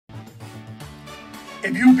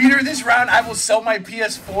If you beat her this round, I will sell my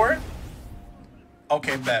PS4.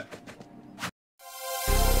 Okay, bet.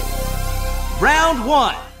 Round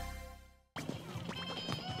 1.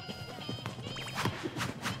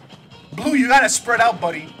 Blue, you gotta spread out,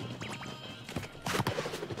 buddy.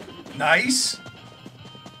 Nice.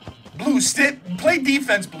 Blue, play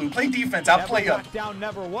defense, Blue. Play defense. I'll play up. Never back down,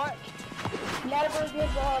 never what? Never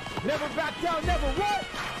give up. Never back down, never what?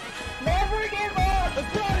 Never give up.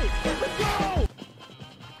 Let's go! Let's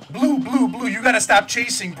go! Blue, you gotta stop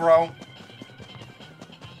chasing, bro.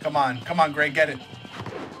 Come on, Greg, get it.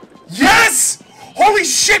 Yes! Holy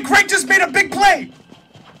shit, Greg just made a big play!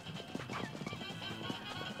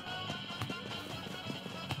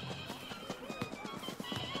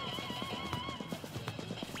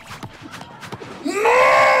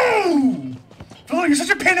 No! Phil, you're such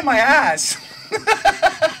a pain in my ass.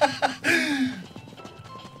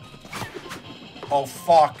 Oh,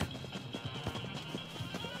 fuck.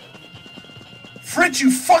 Fritz,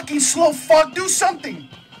 you fucking slow fuck, do something!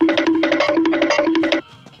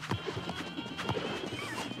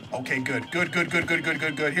 Okay, good.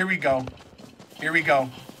 Here we go.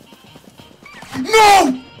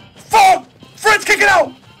 No! Fuck! Fritz, kick it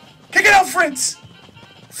out! Kick it out, Fritz!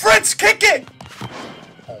 Fritz, kick it!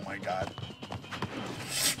 Oh my god.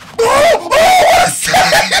 Oh! What a save!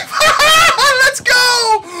 Let's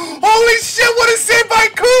go! Holy shit, what a save by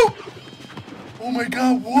Coop! Oh my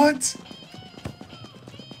god, what?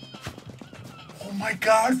 Oh my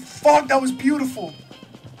god, fuck, that was beautiful.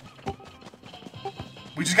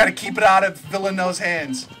 We just gotta keep it out of Villanelle's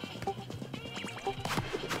hands.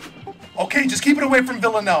 Okay, just keep it away from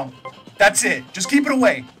Villanelle. That's it. Just keep it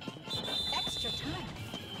away. Extra time.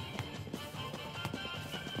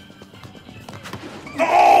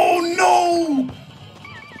 No!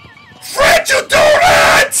 Fred, you do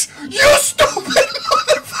it! You stupid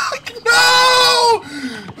motherfucker! No!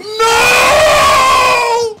 No!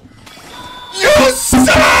 You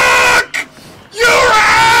suck! Your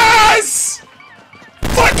ass!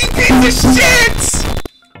 Fucking piece of shit!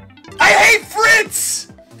 I hate Fritz!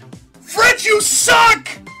 Fritz, you suck!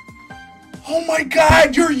 Oh my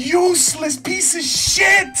god, you're useless piece of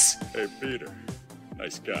shit! Hey, Peter.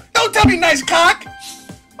 Nice guy. Don't tell me nice cock!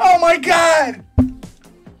 Oh my god!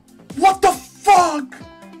 What the fuck?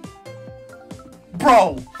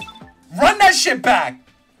 Bro, run that shit back!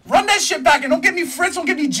 Run that shit back and don't give me Fritz, don't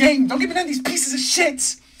give me James, don't give me none of these pieces of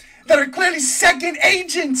shit that are clearly second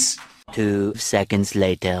agents! 2 seconds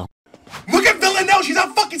later. Look at Villanelle, she's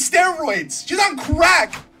on fucking steroids! She's on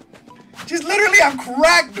crack! She's literally on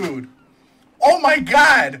crack, dude! Oh my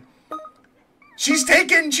god! She's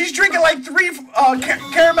drinking like 3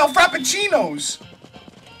 caramel frappuccinos!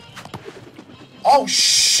 Oh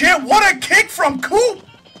shit, what a kick from Coop!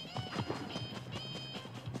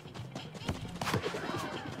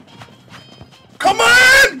 Come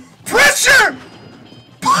on! Pressure!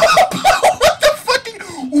 What the fucking...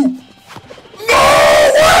 Ooh. No!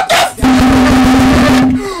 What the fuck?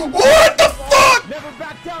 What the fuck? Never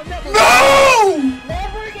back down, never No!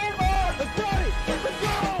 Never give up. Let's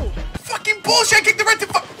go! Fucking bullshit, I kicked the right to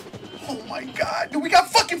fuck. Oh my god, dude, we got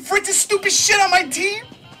fucking Fritz's stupid shit on my team?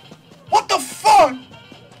 What the fuck?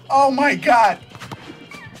 Oh my god.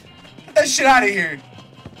 Get that shit out of here.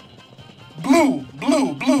 Blue.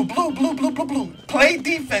 Play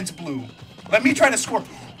defense, Blue. Let me try to score.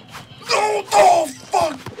 No, oh,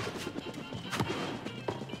 fuck.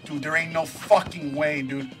 Dude, there ain't no fucking way,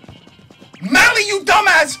 dude. Melly, you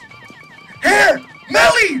dumbass. Here,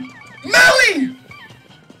 Melly.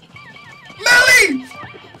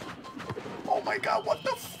 Oh my god, what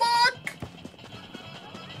the fuck?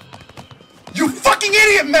 You fucking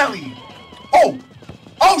idiot, Melly.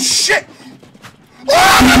 Oh shit.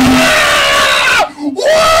 Ah!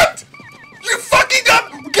 What? You fucking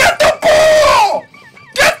dumb. Get the ball.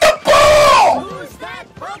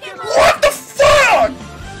 What the fuck?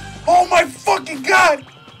 Oh my fucking god.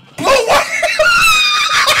 Blue, what?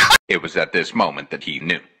 It was at this moment that he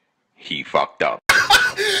knew. He fucked up.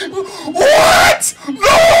 What?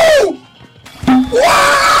 No!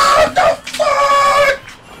 What the fuck?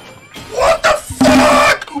 What the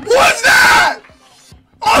fuck was that?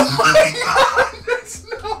 Oh my god! There's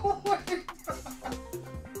no way.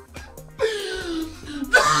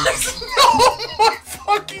 There's no my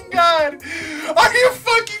fucking god. Are you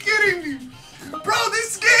fucking kidding me? Bro,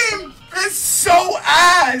 this game is so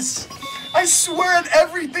ass. I swear on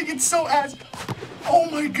everything, it's so ass. Oh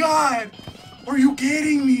my god. Are you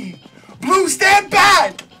kidding me? Blue, stand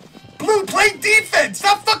back! Blue, play defense!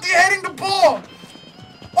 Stop fucking heading the ball!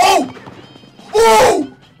 Oh! Oh!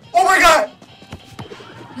 Oh my god!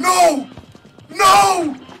 No!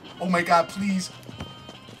 No! Oh my god, please.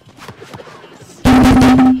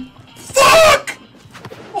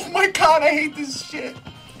 god, I hate this shit.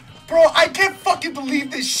 Bro, I can't fucking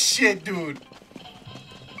believe this shit, dude.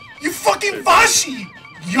 You fucking Vashi!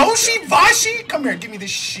 Yoshi Vashi? Come here, give me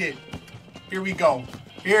this shit. Here we go.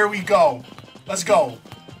 Here we go. Let's go.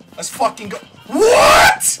 Let's fucking go.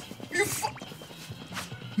 What? You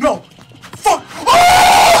No. Fuck.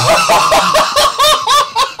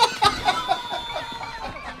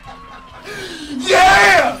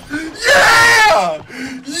 Yeah! Yeah!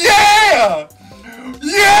 Yeah!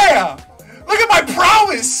 Yeah! Look at my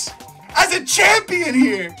prowess as a champion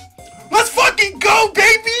here. Let's fucking go,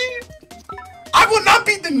 baby! I will not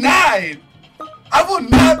be denied. I will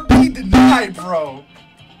not be denied, bro.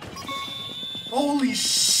 Holy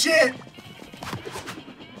shit.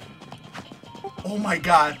 Oh my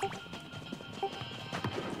god.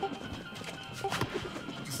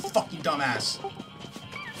 You fucking dumbass.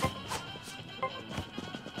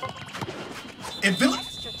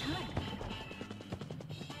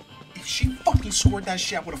 If she fucking scored that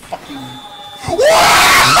shit, I would have fucking...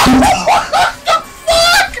 What the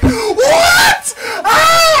fuck? What?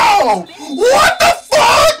 Ow! What the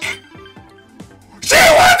fuck? She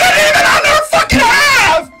wasn't even on her fucking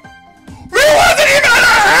half! She wasn't even on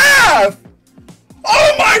her half!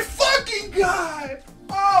 Oh my fucking god!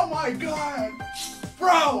 Oh my god!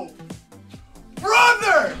 Bro!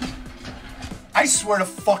 Brother! I swear to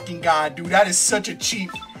fucking god, dude, that is such a cheat.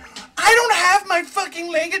 I don't have my fucking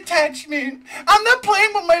leg attachment. I'm not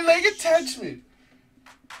playing with my leg attachment.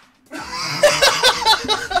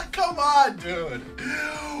 Come on, dude.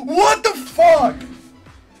 What the fuck?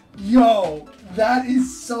 Yo, that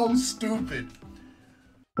is so stupid.